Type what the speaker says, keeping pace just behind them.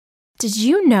Did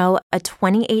you know a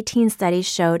 2018 study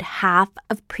showed half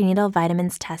of prenatal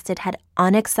vitamins tested had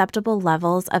unacceptable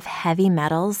levels of heavy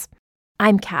metals?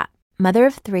 I'm Kat, mother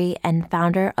of 3 and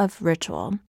founder of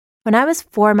Ritual. When I was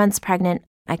 4 months pregnant,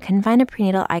 I couldn't find a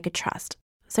prenatal I could trust,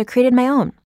 so I created my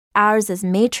own. Ours is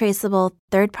made traceable,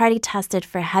 third-party tested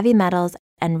for heavy metals,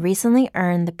 and recently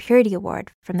earned the Purity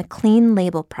Award from the Clean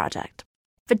Label Project.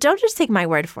 But don't just take my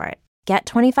word for it. Get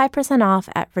 25% off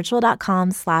at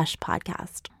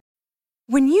ritual.com/podcast.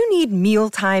 When you need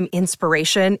mealtime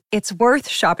inspiration, it's worth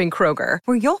shopping Kroger,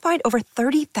 where you'll find over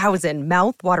 30,000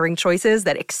 mouth-watering choices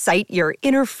that excite your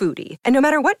inner foodie. And no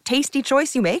matter what tasty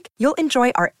choice you make, you'll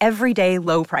enjoy our everyday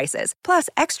low prices, plus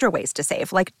extra ways to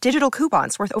save, like digital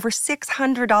coupons worth over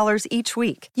 $600 each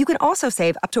week. You can also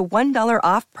save up to $1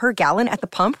 off per gallon at the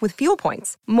pump with fuel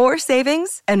points. More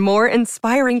savings and more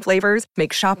inspiring flavors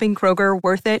make shopping Kroger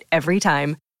worth it every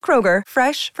time. Kroger,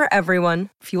 fresh for everyone.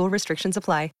 Fuel restrictions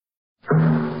apply.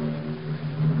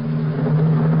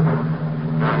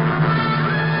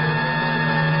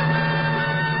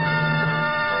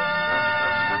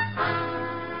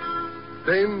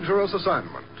 Dangerous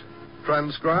Assignment.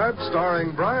 Transcribed,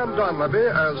 starring Brian Donlevy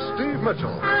as Steve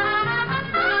Mitchell.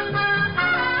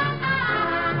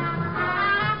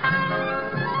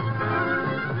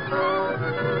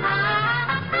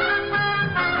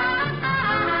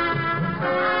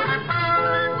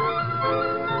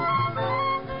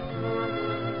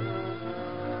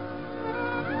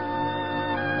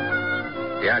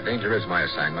 Yeah, danger is my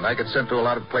assignment. I get sent to a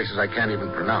lot of places I can't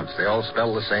even pronounce. They all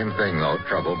spell the same thing, though,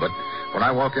 trouble. But when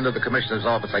I walk into the commissioner's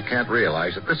office, I can't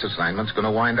realize that this assignment's going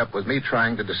to wind up with me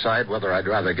trying to decide whether I'd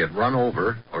rather get run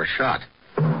over or shot.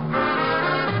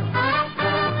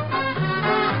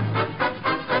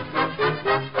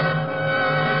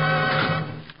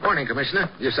 Morning, Commissioner.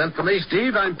 You sent for me?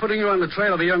 Steve, I'm putting you on the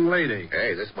trail of a young lady.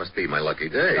 Hey, this must be my lucky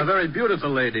day. A very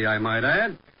beautiful lady, I might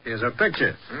add. Here's her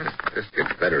picture. This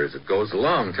gets better as it goes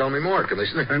along. Tell me more,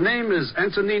 Commissioner. Her name is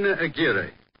Antonina Aguirre.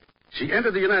 She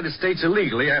entered the United States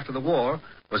illegally after the war,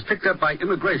 was picked up by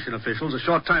immigration officials a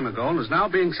short time ago, and is now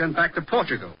being sent back to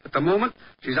Portugal. At the moment,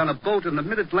 she's on a boat in the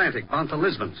mid-Atlantic, bound to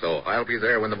Lisbon. So I'll be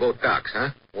there when the boat docks, huh?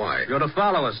 Why? You're to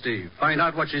follow her, Steve. Find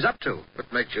out what she's up to.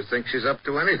 What makes you think she's up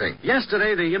to anything?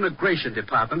 Yesterday, the immigration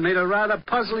department made a rather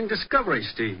puzzling discovery,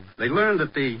 Steve. They learned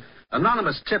that the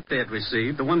anonymous tip they had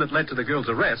received, the one that led to the girl's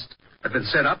arrest, had been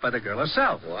set up by the girl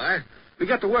herself. Why? We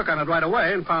got to work on it right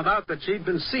away and found out that she'd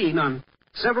been seen on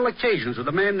several occasions with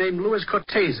a man named Louis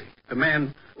Cortese, a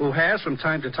man who has, from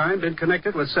time to time, been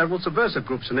connected with several subversive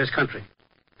groups in this country.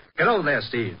 Get over there,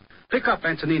 Steve. Pick up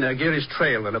Antonina Aguirre's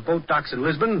trail when the boat docks in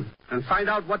Lisbon and find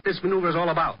out what this maneuver is all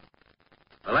about.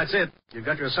 Well, that's it. You've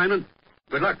got your assignment.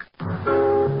 Good luck.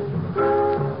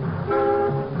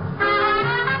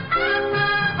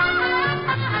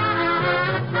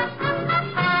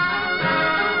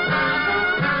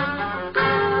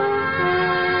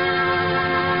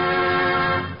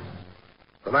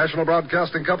 The National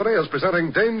Broadcasting Company is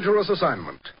presenting Dangerous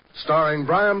Assignment, starring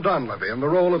Brian Donlevy in the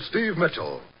role of Steve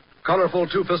Mitchell, colorful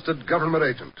two-fisted government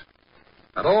agent.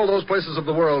 At all those places of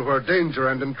the world where danger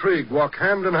and intrigue walk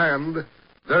hand in hand,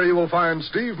 there you will find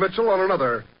Steve Mitchell on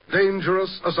another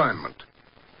Dangerous Assignment.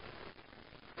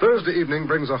 Thursday evening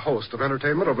brings a host of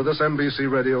entertainment over this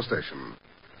NBC radio station.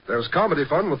 There's comedy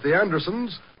fun with the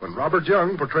Andersons when Robert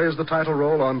Young portrays the title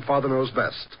role on Father Knows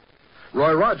Best.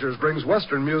 Roy Rogers brings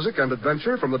Western music and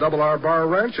adventure from the Double R Bar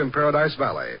Ranch in Paradise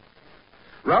Valley.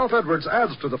 Ralph Edwards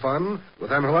adds to the fun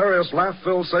with an hilarious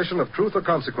laugh-filled session of Truth or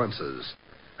Consequences.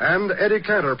 And Eddie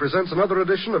Cantor presents another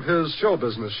edition of his show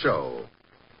business show.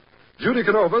 Judy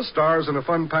Canova stars in a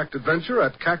fun-packed adventure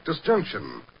at Cactus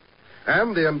Junction.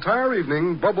 And the entire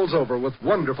evening bubbles over with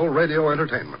wonderful radio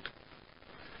entertainment.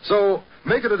 So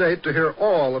make it a date to hear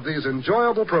all of these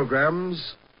enjoyable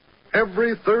programs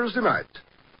every Thursday night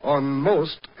on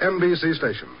most NBC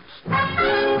stations.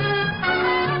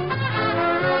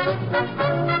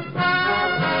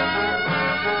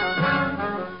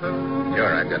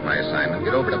 Sure, I've got my assignment.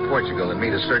 Get over to Portugal and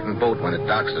meet a certain boat when it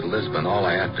docks at Lisbon. All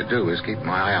I have to do is keep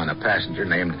my eye on a passenger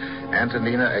named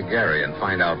Antonina Aguirre and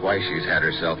find out why she's had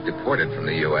herself deported from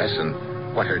the U.S. and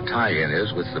what her tie-in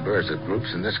is with subversive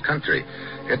groups in this country.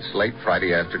 It's late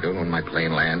Friday afternoon when my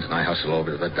plane lands, and I hustle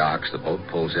over to the docks. The boat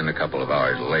pulls in a couple of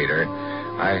hours later.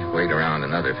 I wait around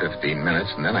another 15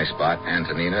 minutes, and then I spot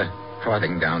Antonina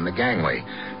trotting down the gangway.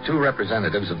 2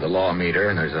 representatives of the law meet her,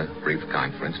 and there's a brief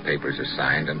conference. Papers are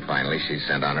signed, and finally she's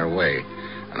sent on her way.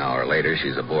 An hour later,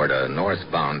 she's aboard a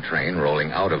northbound train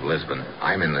rolling out of Lisbon.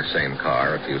 I'm in the same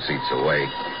car, a few seats away.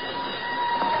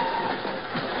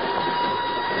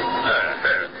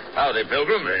 How's Howdy,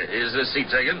 Pilgrim. Is this seat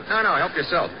taken? No, help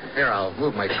yourself. Here, I'll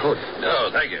move my coat.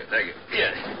 Oh, thank you.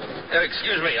 Yeah.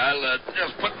 Excuse me, I'll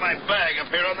just put my bag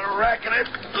up here on the rack and it...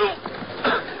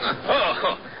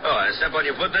 I step on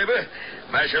your foot, neighbor?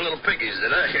 Mash your little piggies,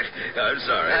 did I? I'm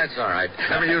sorry. That's all right.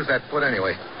 Never use that foot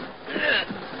anyway.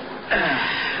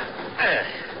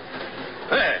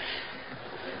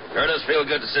 Sure does feel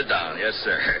good to sit down. Yes,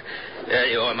 sir. Yeah,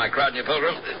 you am I crowding you,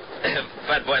 Pilgrim?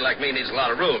 Fat boy like me needs a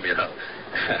lot of room, you know.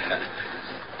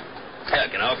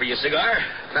 Yeah, can I offer you a cigar?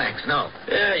 Thanks, no.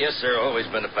 Yeah, yes, sir. Always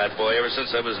been a fat boy ever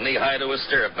since I was knee-high to a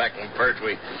stirrup back in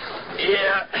Pertwee.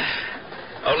 Yeah.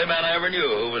 Only man I ever knew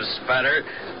who was fatter,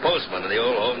 postman in the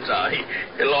old hometown.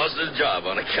 He lost his job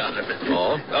on account of it.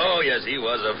 Oh? Oh, yes, he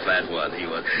was a fat one. He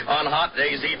was. On hot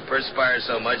days, he'd perspire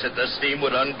so much that the steam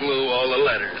would unglue all the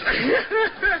letters.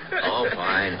 Oh,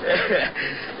 fine.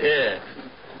 Yeah.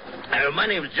 My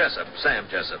name's Jessup, Sam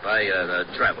Jessup. I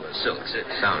travel in silks.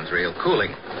 Sounds real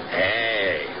cooling.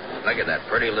 Hey, look at that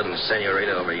pretty little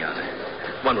senorita over yonder.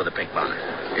 One with a pink bonnet.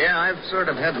 Yeah, I've sort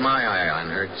of had my eye on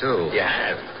her, too. You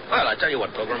have? Well, I tell you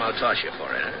what, Pilgrim, I'll toss you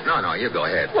for it. Huh? No, you go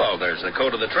ahead. Well, there's the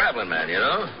coat of the traveling man, you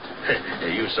know.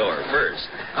 You saw her first.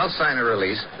 I'll sign a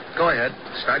release. Go ahead.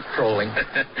 Start trolling.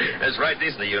 That's right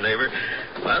decent of you, neighbor.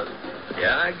 Well, here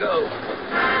I go.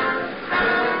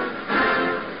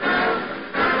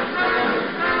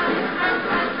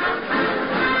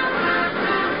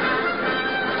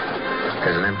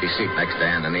 There's an empty seat next to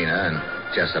Antonina, and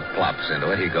Jessup plops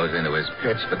into it. He goes into his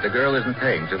pitch, but the girl isn't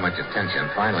paying too much attention.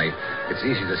 Finally, it's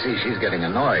easy to see she's getting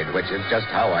annoyed, which is just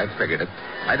how I figured it.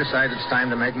 I decide it's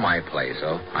time to make my play,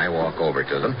 so I walk over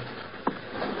to them.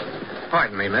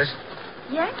 Pardon me, miss.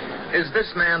 Yes? Is this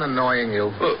man annoying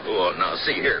you? Oh, now,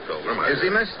 see here, Pilgrim. Is he,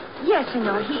 miss? Yes,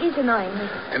 senor. He is annoying me.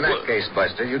 In that case,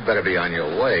 Buster, you'd better be on your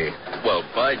way. Well,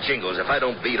 by jingles, if I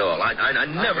don't beat all, I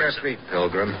never... On your feet,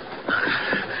 Pilgrim.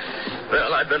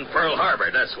 Well, I've been Pearl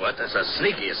Harbor, that's what. That's the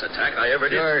sneakiest attack I ever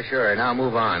did. Sure. Now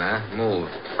move on, huh?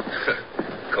 Move.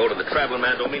 Code of the traveling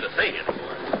man don't mean a thing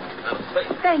anymore. Not a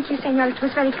thing. Thank you, senor. It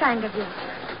was very kind of you.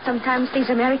 Sometimes these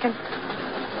Americans...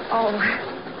 Oh,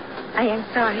 I am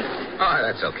sorry. Oh,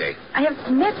 that's okay. I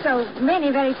have met so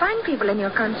many very fine people in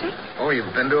your country. Oh,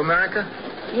 you've been to America?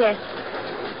 Yes.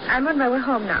 I'm on my way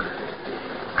home now.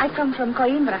 I come from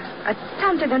Coimbra, a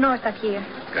town to the north of here.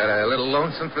 Got a little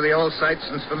lonesome for the old sights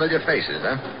and familiar faces,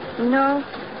 huh? No,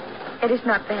 it is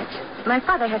not that. My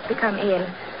father has become ill.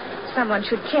 Someone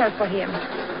should care for him.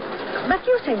 But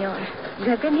you, senor, you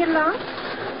have been here long?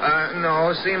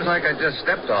 No, seems like I just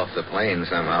stepped off the plane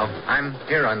somehow. I'm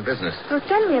here on business. So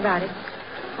tell me about it.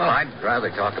 Well, I'd rather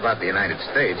talk about the United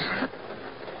States.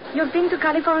 You've been to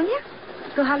California?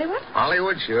 To Hollywood?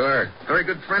 Hollywood, sure. Very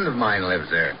good friend of mine lives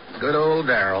there. Good old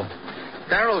Darrell.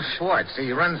 Darrell Schwartz.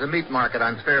 He runs a meat market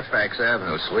on Fairfax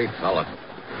Avenue. Sweet fella.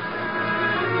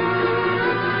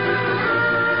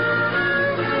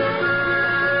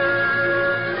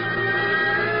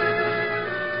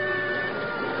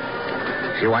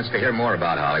 She wants to hear more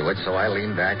about Hollywood, so I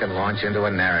lean back and launch into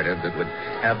a narrative that would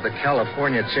have the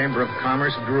California Chamber of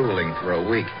Commerce drooling for a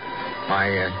week. My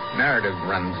narrative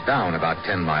runs down about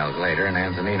 10 miles later, and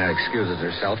Antonina excuses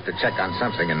herself to check on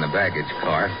something in the baggage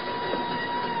car.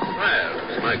 Well,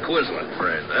 it's my Quizlet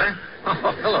friend, huh?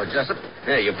 Oh, hello, Jessup.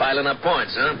 Hey, you piling up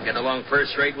points, huh? Getting along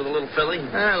first rate with a little filly?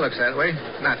 Looks that way.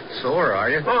 Not sore,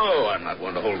 are you? Oh, I'm not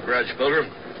one to hold a grudge, Pilgrim.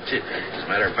 As a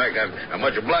matter of fact, I'm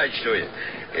much obliged to you.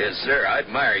 Yes, sir, I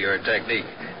admire your technique.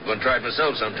 I'm going to try it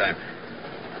myself sometime.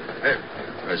 Hey,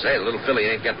 I say, the little filly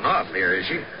ain't getting off here, is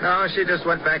she? No, she just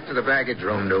went back to the baggage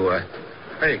room to,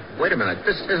 Hey, wait a minute.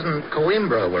 This isn't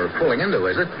Coimbra we're pulling into,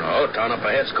 is it? No, town up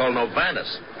ahead's called Novanas.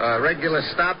 Regular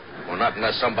stop? Well, not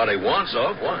unless somebody wants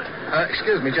off. Why?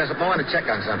 Excuse me, Jessup. I want to check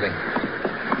on something.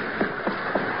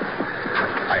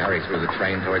 I hurry through the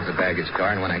train towards the baggage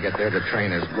car, and when I get there, the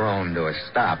train has grown to a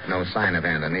stop. No sign of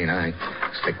Antonina. I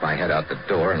stick my head out the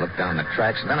door and look down the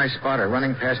tracks, and then I spot her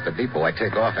running past the depot. I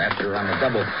take off after her on the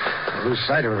double. I lose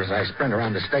sight of her as I sprint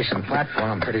around the station platform.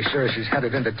 I'm pretty sure she's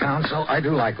headed into town, so I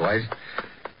do likewise.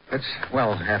 It's,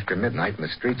 well, after midnight, and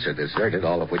the streets are deserted,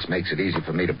 all of which makes it easy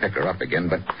for me to pick her up again.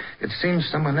 But it seems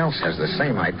someone else has the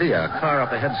same idea. A car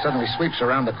up ahead suddenly sweeps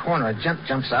around the corner. A gent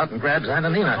jumps out and grabs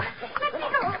Antonina.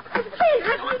 Please,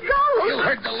 let me go. You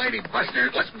heard the lady, Buster.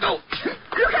 Let's go.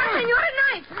 Look out, senor, a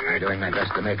knife. I'm doing my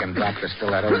best to make him drop the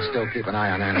stiletto and still keep an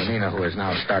eye on Antonina, who is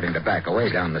now starting to back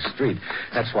away down the street.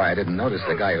 That's why I didn't notice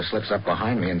the guy who slips up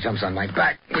behind me and jumps on my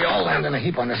back. We all land in a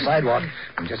heap on the sidewalk.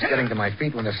 I'm just getting to my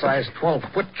feet when a size 12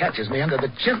 foot catches me under the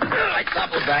chin. I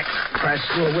topple back, crash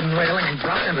through a wooden railing, and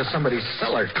drop into somebody's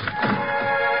cellar.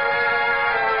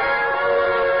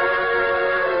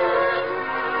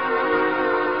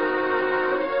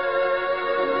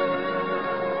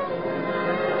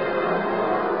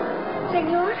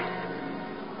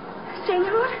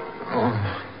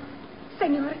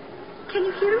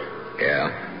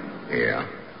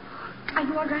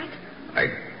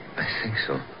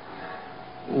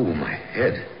 Ooh, my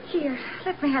head. Here,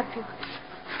 let me help you.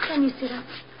 Can you sit up?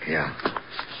 Yeah.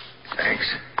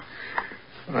 Thanks.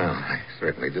 Well, I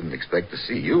certainly didn't expect to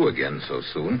see you again so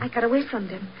soon. I got away from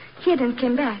them, hid and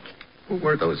came back. Who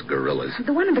were those gorillas?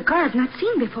 The one in the car I've not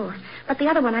seen before, but the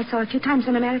other one I saw a few times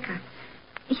in America.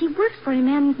 He worked for a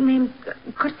man named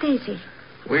Cortese.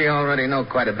 We already know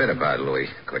quite a bit about Louis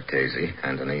Cortese,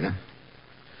 Antonina.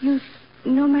 You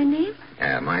know my name?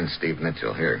 Yeah, mine's Steve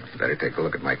Mitchell. Here, you better take a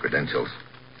look at my credentials.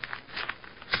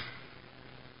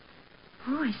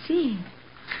 Oh, I see.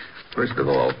 First of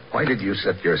all, why did you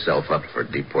set yourself up for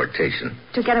deportation?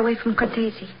 To get away from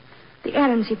Cortese. The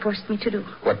errands he forced me to do.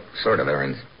 What sort of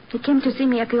errands? He came to see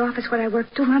me at the office where I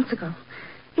worked 2 months ago.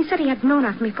 He said he had known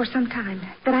of me for some time,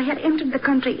 that I had entered the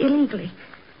country illegally.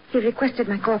 He requested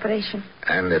my cooperation.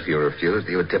 And if you refused,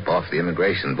 he would tip off the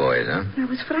immigration boys, huh? I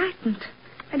was frightened.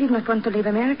 I did not want to leave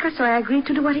America, so I agreed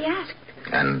to do what he asked.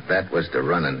 And that was to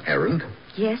run an errand?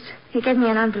 Yes. He gave me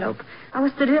an envelope. I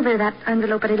was to deliver that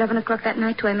envelope at 11 o'clock that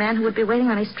night to a man who would be waiting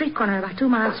on a street corner about 2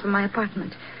 miles from my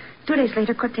apartment. 2 days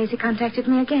later, Cortese contacted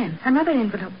me again. Another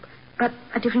envelope, but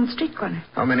a different street corner.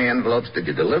 How many envelopes did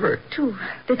you deliver? 2.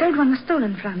 The third one was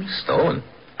stolen from me. Stolen?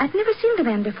 I'd never seen the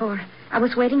man before. I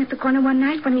was waiting at the corner one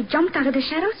night when he jumped out of the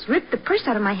shadows, ripped the purse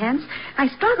out of my hands. I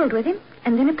struggled with him,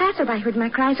 and then a passerby heard my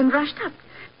cries and rushed up.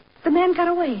 The man got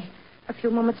away. A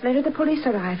few moments later, the police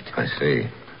arrived. I see.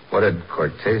 What did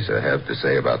Cortese have to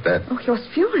say about that? Oh, he was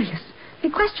furious. He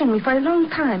questioned me for a long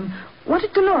time.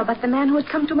 Wanted to know about the man who had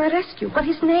come to my rescue, what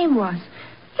his name was.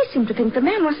 He seemed to think the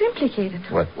man was implicated.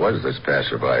 What was this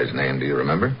passerby's name, do you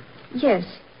remember? Yes,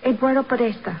 Eduardo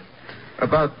Podesta.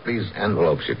 About these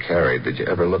envelopes you carried, did you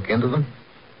ever look into them?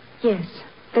 Yes,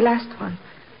 the last one.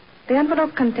 The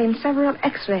envelope contained several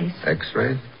X-rays.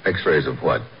 X-rays? X-rays of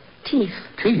what? Teeth.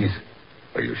 Teeth?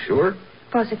 Are you sure?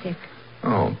 Positive.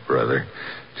 Oh, brother.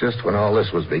 Just when all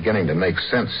this was beginning to make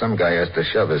sense, some guy has to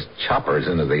shove his choppers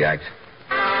into the act.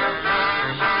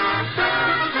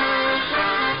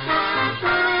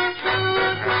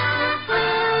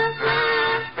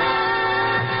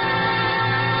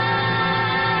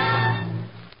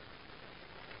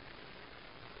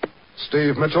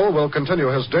 Steve Mitchell will continue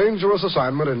his dangerous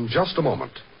assignment in just a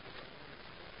moment.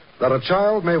 That a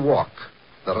child may walk,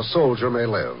 that a soldier may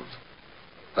live.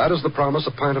 That is the promise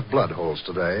a pint of blood holds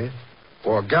today.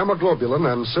 For gamma globulin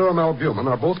and serum albumin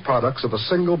are both products of a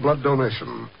single blood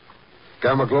donation.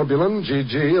 Gamma globulin,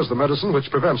 GG, is the medicine which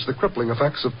prevents the crippling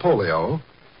effects of polio,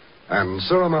 and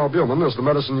serum albumin is the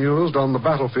medicine used on the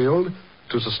battlefield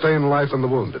to sustain life in the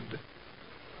wounded.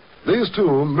 These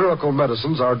two miracle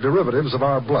medicines are derivatives of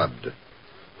our blood,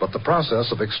 but the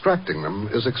process of extracting them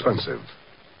is expensive.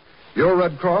 Your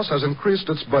Red Cross has increased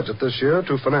its budget this year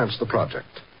to finance the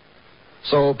project.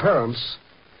 So, parents,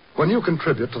 when you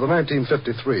contribute to the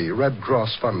 1953 Red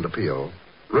Cross Fund appeal,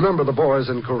 remember the boys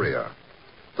in Korea,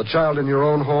 the child in your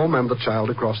own home and the child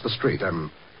across the street, and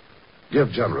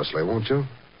give generously, won't you?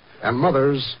 And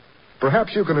mothers,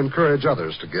 perhaps you can encourage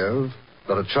others to give,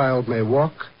 that a child may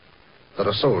walk, that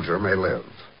a soldier may live.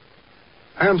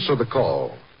 Answer the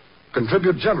call.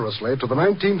 Contribute generously to the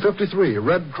 1953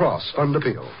 Red Cross Fund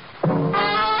appeal.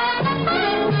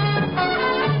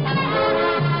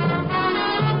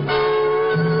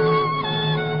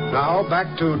 Now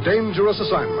back to Dangerous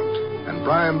Assignment and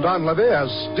Brian Donlevy as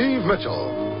Steve Mitchell.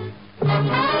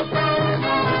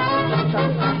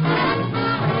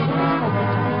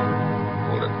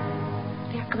 Hold it.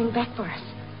 They're coming back for us.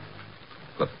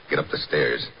 Look, get up the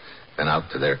stairs. Then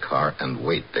out to their car and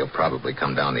wait. They'll probably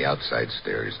come down the outside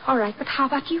stairs. All right, but how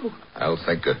about you? I'll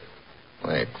think of...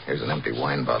 Wait, here's an empty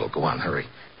wine bottle. Go on, hurry.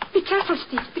 Be careful,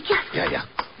 Steve. Be careful. Yeah.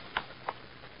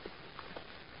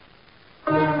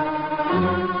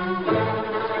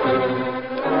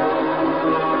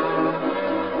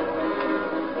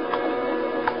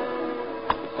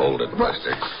 Hold it,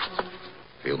 Buster.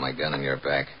 Feel my gun in your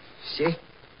back? See?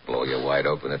 Blow you wide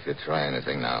open if you try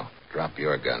anything now. Drop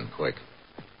your gun, quick.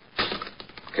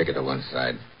 Kick it to one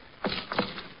side.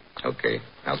 Okay,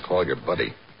 now call your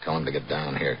buddy. Tell him to get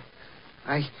down here.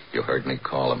 You heard me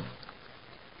call him.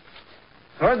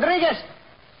 Rodriguez!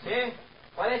 See?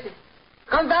 What is it?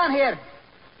 Come down here.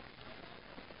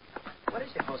 What is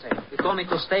it, Jose? You told me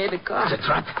to stay in the car. It's a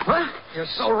trap. What? You're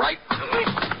so right.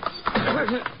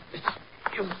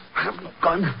 You have no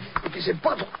gun. It is a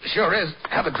bottle. Sure is.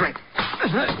 Have a drink.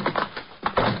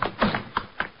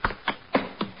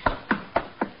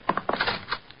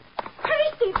 Hurry,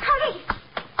 Steve, hurry.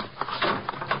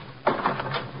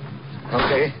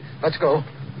 Okay, let's go.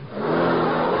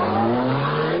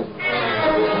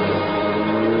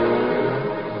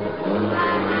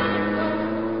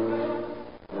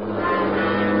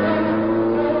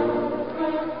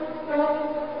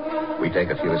 take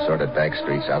a few assorted back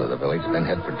streets out of the village, then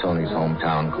head for Tony's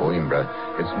hometown, Coimbra.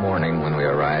 It's morning when we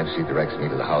arrive. She directs me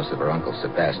to the house of her Uncle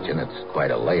Sebastian. It's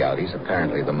quite a layout. He's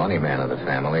apparently the money man of the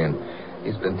family, and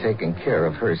he's been taking care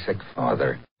of her sick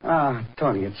father. Ah,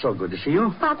 Tony, it's so good to see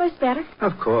you. Papa's better.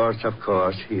 Of course.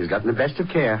 He's gotten the best of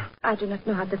care. I do not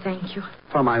know how to thank you.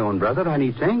 For my own brother, I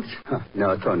need thanks?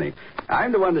 No, Tony.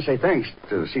 I'm the one to say thanks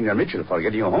to Senor Mitchell for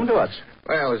getting you home to us.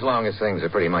 Well, as long as things are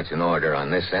pretty much in order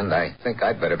on this end, I think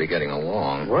I'd better be getting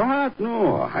along. What?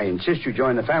 No, I insist you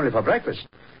join the family for breakfast.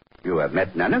 You have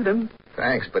met none of them.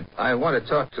 Thanks, but I want to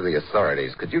talk to the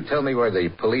authorities. Could you tell me where the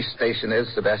police station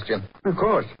is, Sebastian? Of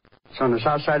course. It's on the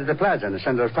south side of the plaza in the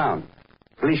center of town.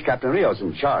 Police Captain Rios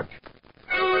in charge.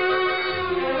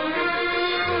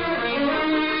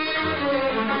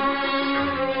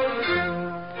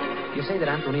 You say that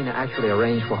Antonina actually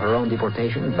arranged for her own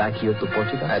deportation back here to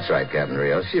Portugal? That's right, Captain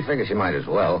Rios. She figured she might as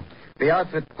well. The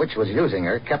outfit which was using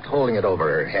her kept holding it over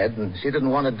her head, and she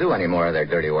didn't want to do any more of their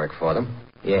dirty work for them.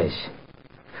 Yes.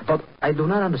 But I do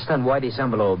not understand why this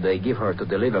envelope they give her to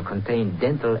deliver contained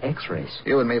dental x-rays.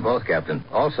 You and me both, Captain.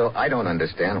 Also, I don't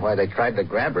understand why they tried to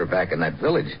grab her back in that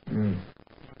village.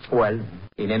 Well,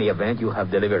 in any event, you have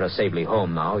delivered her safely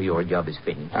home now. Your job is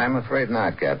finished. I'm afraid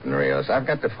not, Captain Rios. I've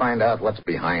got to find out what's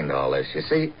behind all this. You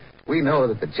see, we know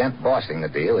that the gent bossing the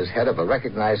deal is head of a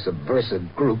recognized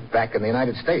subversive group back in the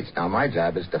United States. Now, my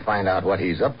job is to find out what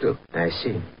he's up to. I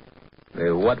see.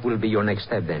 What will be your next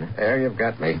step, then? There you've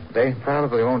got me. They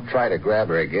probably won't try to grab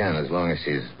her again as long as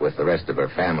she's with the rest of her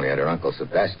family at her Uncle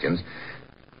Sebastian's.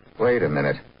 Wait a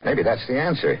minute. Maybe that's the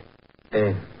answer.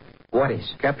 What is?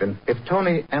 Captain, if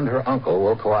Tony and her uncle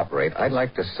will cooperate, I'd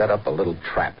like to set up a little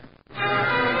trap.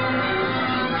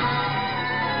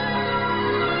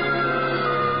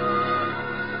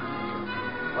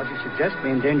 What do you suggest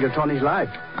may endanger Tony's life?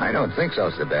 I don't think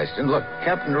so, Sebastian. Look,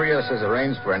 Captain Rios has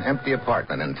arranged for an empty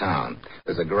apartment in town.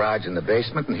 There's a garage in the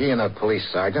basement, and he and a police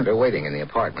sergeant are waiting in the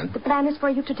apartment. The plan is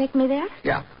for you to take me there?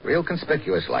 Yeah, real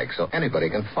conspicuous-like, so anybody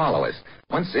can follow us.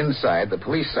 Once inside, the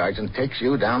police sergeant takes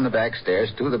you down the back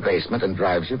stairs to the basement and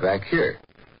drives you back here.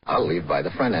 I'll leave by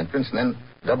the front entrance and then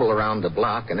double around the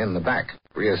block and in the back.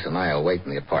 Rios and I will wait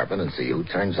in the apartment and see who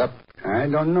turns up. I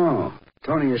don't know.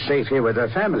 Tony is safe here with her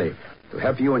family. To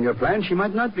help you in your plan, she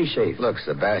might not be safe. Look,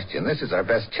 Sebastian, this is our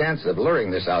best chance of luring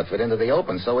this outfit into the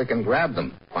open so we can grab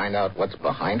them, find out what's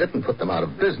behind it, and put them out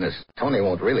of business. Tony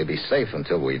won't really be safe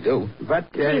until we do.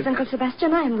 But, Please, Uncle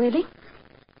Sebastian, I am willing.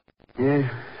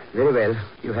 Very well.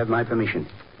 You have my permission.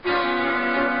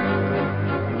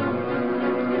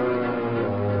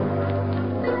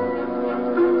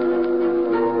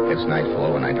 It's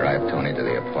nightfall when I drive Tony to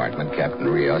the apartment. Captain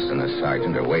Rios and the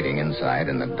sergeant are waiting inside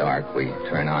in the dark. We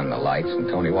turn on the lights, and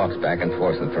Tony walks back and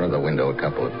forth in front of the window a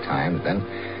couple of times. Then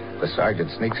the sergeant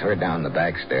sneaks her down the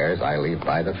back stairs. I leave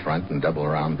by the front and double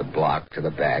around the block to the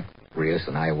back. Rios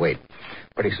and I wait.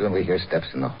 Pretty soon we hear steps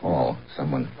in the hall.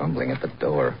 Someone fumbling at the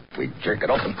door. We jerk it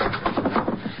open.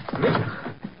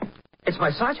 It's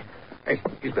my sergeant. Hey,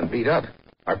 he's been beat up.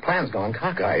 Our plan's gone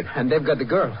cockeyed. And they've got the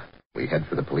girl. We head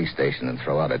for the police station and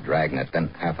throw out a dragnet. Then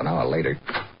half an hour later...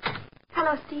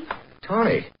 Hello, Steve.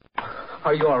 Tony!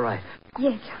 Are you all right?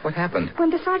 Yes. What happened? When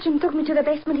the sergeant took me to the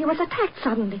basement, he was attacked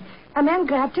suddenly. A man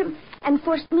grabbed him and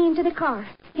forced me into the car.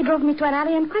 He drove me to an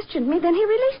alley and questioned me. Then he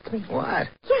released me. What?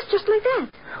 Yes, just like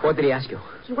that. What did he ask you?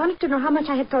 He wanted to know how much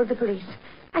I had told the police.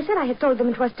 I said I had told them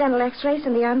it was dental x-rays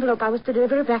in the envelope I was to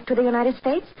deliver back to the United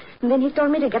States. And then he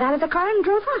told me to get out of the car and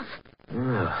drove off.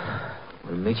 Oh.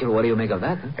 Well, Mitchell, what do you make of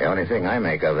that? Huh? The only thing I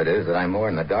make of it is that I'm more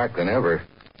in the dark than ever.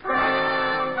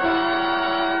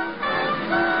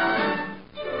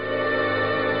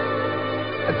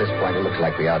 At this point, it looks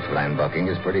like the outfit I'm bucking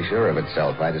is pretty sure of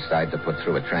itself. I decide to put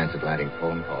through a transatlantic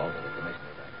phone call to the commissioner.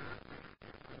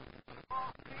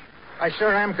 I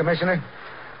sure am, Commissioner.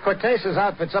 Cortez's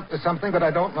outfit's up to something, but I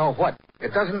don't know what.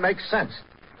 It doesn't make sense.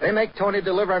 They make Tony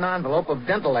deliver an envelope of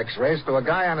dental x-rays to a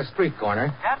guy on a street corner.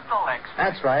 Dental x-rays?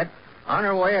 That's right. On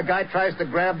her way, a guy tries to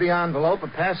grab the envelope. A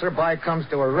passerby comes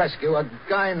to her rescue. A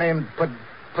guy named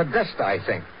Podesta, I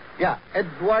think. Yeah,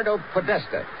 Eduardo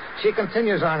Podesta. She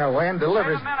continues on her way and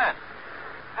delivers... Wait a minute.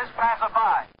 This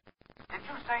passerby. Did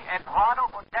you say Eduardo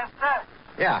Podesta?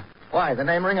 Yeah. Why? The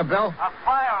name ring a bell? A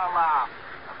fire alarm.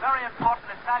 A very important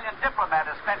Italian diplomat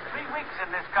has spent 3 weeks in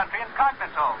this country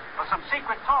incognito for some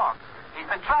secret talk. He's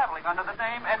been traveling under the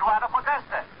name Eduardo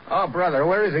Podesta. Oh, brother,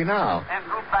 where is he now? En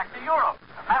route back to Europe.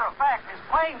 As a matter of fact, his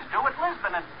plane's due at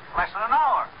Lisbon in less than an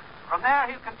hour. From there,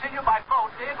 he'll continue by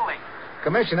boat to Italy.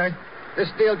 Commissioner, this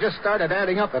deal just started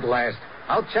adding up at last.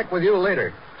 I'll check with you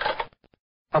later.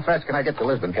 How fast can I get to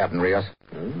Lisbon, Captain Rios?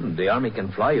 The Army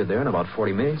can fly you there in about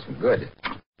 40 minutes. Good.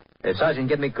 Sergeant,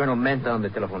 get me Colonel Menta on the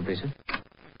telephone, please.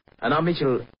 And now,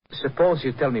 Mitchell, suppose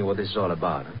you tell me what this is all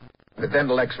about. Huh? The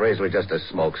dental x-rays were just a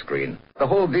smokescreen. The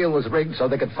whole deal was rigged so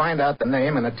they could find out the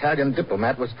name an Italian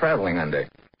diplomat was traveling under.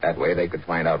 That way they could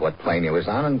find out what plane he was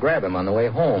on and grab him on the way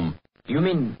home. You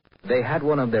mean they had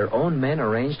one of their own men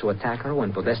arranged to attack her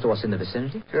when Podesta was in the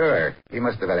vicinity? Sure. He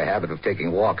must have had a habit of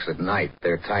taking walks at night.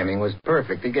 Their timing was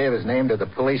perfect. He gave his name to the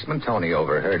policeman. Tony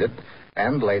overheard it.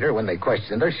 And later, when they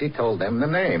questioned her, she told them the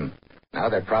name. Now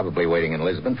they're probably waiting in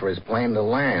Lisbon for his plane to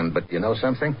land. But you know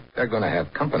something? They're going to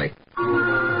have company.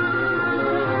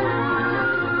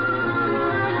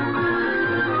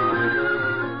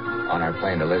 On our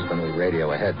plane to Lisbon, we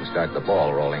radio ahead and start the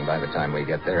ball rolling. By the time we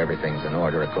get there, everything's in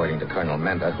order, according to Colonel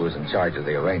Menta, who's in charge of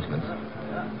the arrangements.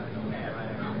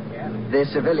 The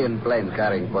civilian plane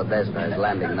carrying Podesta is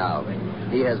landing now.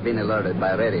 He has been alerted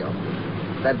by radio.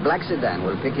 That black sedan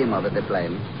will pick him up at the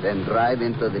plane, then drive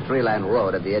into the tree-lined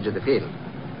road at the edge of the field.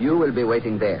 You will be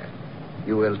waiting there.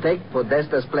 You will take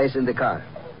Podesta's place in the car.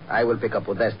 I will pick up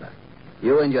Podesta.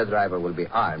 You and your driver will be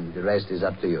armed. The rest is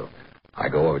up to you. I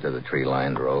go over to the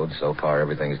tree-lined road. So far,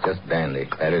 everything's just dandy.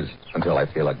 That is, until I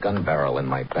feel a gun barrel in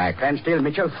my back. Stand still,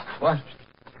 Mitchell. What?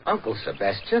 Uncle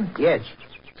Sebastian? Yes.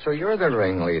 So you're the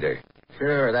ringleader.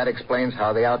 Sure, that explains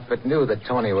how the outfit knew that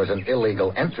Tony was an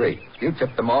illegal entry. You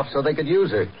tipped them off so they could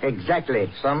use her.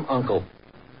 Exactly. Some uncle.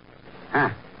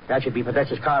 That should be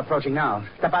Podesta's car approaching now.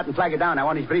 Step out and flag it down. I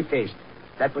want his briefcase.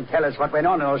 That will tell us what went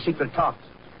on in those secret talks.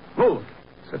 Move.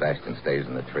 Sebastian stays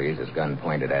in the trees, his gun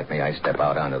pointed at me. I step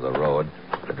out onto the road.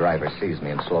 The driver sees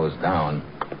me and slows down.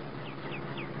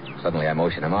 Suddenly, I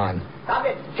motion him on. Stop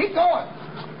it. Keep going.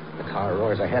 The car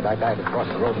roars ahead. I dive across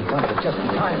the road in front of it just in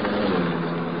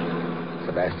time.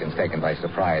 Sebastian's taken by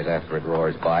surprise. After it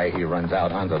roars by, he runs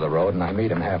out onto the road, and I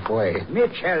meet him halfway.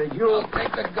 Mitchell, I'll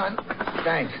take the gun.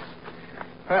 Thanks.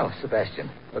 Well, Sebastian,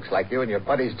 looks like you and your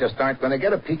buddies just aren't going to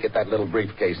get a peek at that little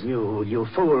briefcase. You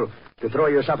fool. To throw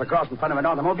yourself across in front of an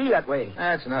automobile that way.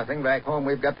 That's nothing. Back home,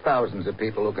 we've got thousands of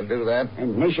people who can do that. A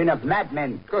nation of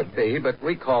madmen. Could be, but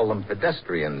we call them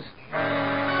pedestrians.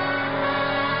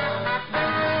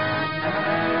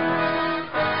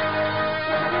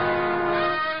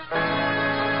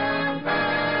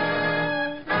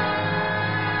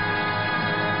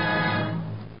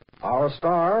 Our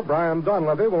star, Brian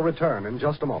Donlevy, will return in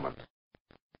just a moment.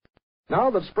 Now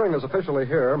that spring is officially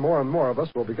here, more and more of us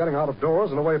will be getting out of doors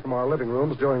and away from our living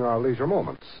rooms during our leisure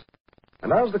moments.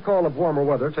 And as the call of warmer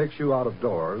weather takes you out of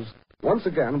doors, once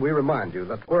again we remind you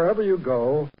that wherever you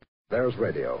go, there's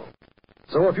radio.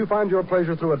 So if you find your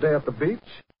pleasure through a day at the beach,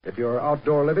 if your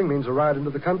outdoor living means a ride into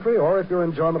the country, or if your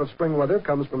enjoyment of spring weather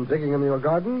comes from digging in your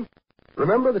garden,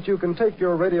 remember that you can take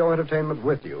your radio entertainment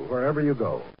with you wherever you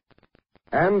go.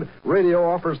 And radio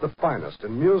offers the finest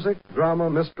in music, drama,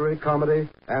 mystery, comedy,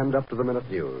 and up-to-the-minute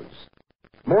news.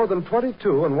 More than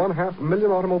 22.5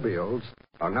 million automobiles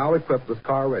are now equipped with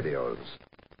car radios.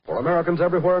 For Americans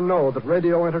everywhere know that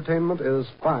radio entertainment is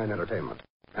fine entertainment.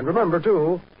 And remember,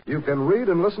 too, you can read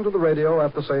and listen to the radio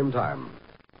at the same time.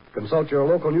 Consult your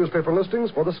local newspaper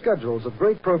listings for the schedules of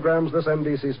great programs this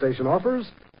NBC station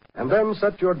offers, and then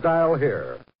set your dial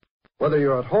here. Whether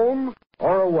you're at home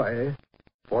or away,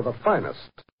 for the finest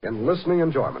in listening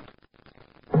enjoyment.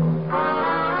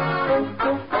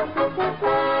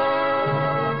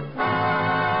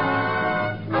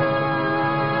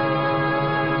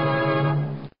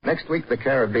 Next week, the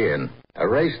Caribbean. A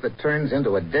race that turns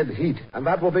into a dead heat. And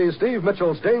that will be Steve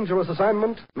Mitchell's dangerous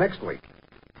assignment next week.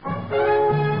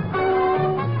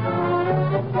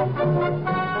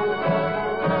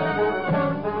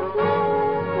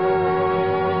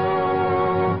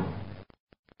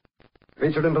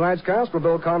 Featured in tonight's cast were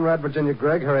Bill Conrad, Virginia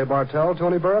Gregg, Harry Bartell,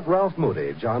 Tony Barrett, Ralph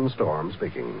Moody, John Storm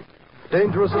speaking.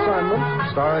 Dangerous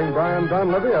Assignment, starring Brian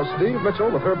Donlevy as Steve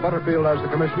Mitchell with Herb Butterfield as the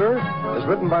commissioner, is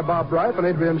written by Bob Reif and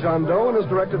Adrian John Doe and is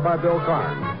directed by Bill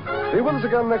Karn. Be with us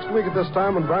again next week at this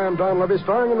time when Brian Donlevy,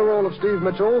 starring in the role of Steve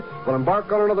Mitchell, will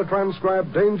embark on another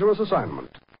transcribed Dangerous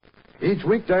Assignment. Each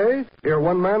weekday, hear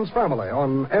One Man's Family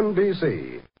on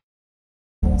NBC.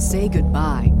 Say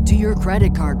goodbye to your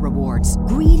credit card rewards.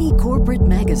 Greedy corporate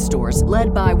mega stores,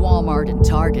 led by Walmart and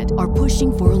Target, are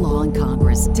pushing for a law in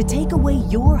Congress to take away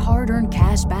your hard-earned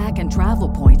cash back and travel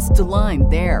points to line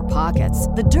their pockets.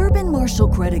 The Durbin-Marshall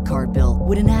credit card bill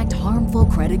would enact harmful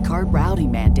credit card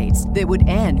routing mandates that would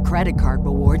end credit card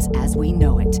rewards as we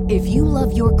know it. If you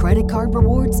love your credit card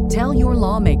rewards, tell your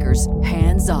lawmakers,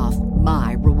 hands off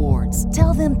my rewards.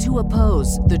 Tell them to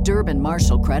oppose the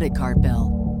Durbin-Marshall credit card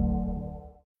bill.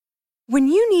 When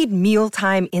you need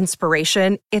mealtime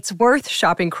inspiration, it's worth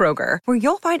shopping Kroger, where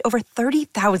you'll find over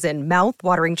 30,000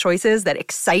 mouth-watering choices that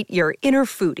excite your inner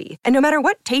foodie. And no matter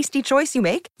what tasty choice you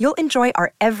make, you'll enjoy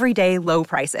our everyday low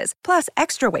prices, plus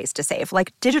extra ways to save,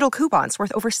 like digital coupons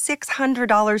worth over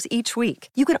 $600 each week.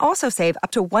 You can also save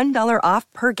up to $1 off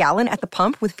per gallon at the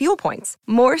pump with fuel points.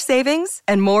 More savings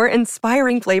and more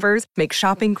inspiring flavors make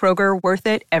shopping Kroger worth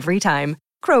it every time.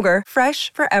 Kroger,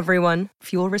 fresh for everyone.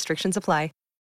 Fuel restrictions apply.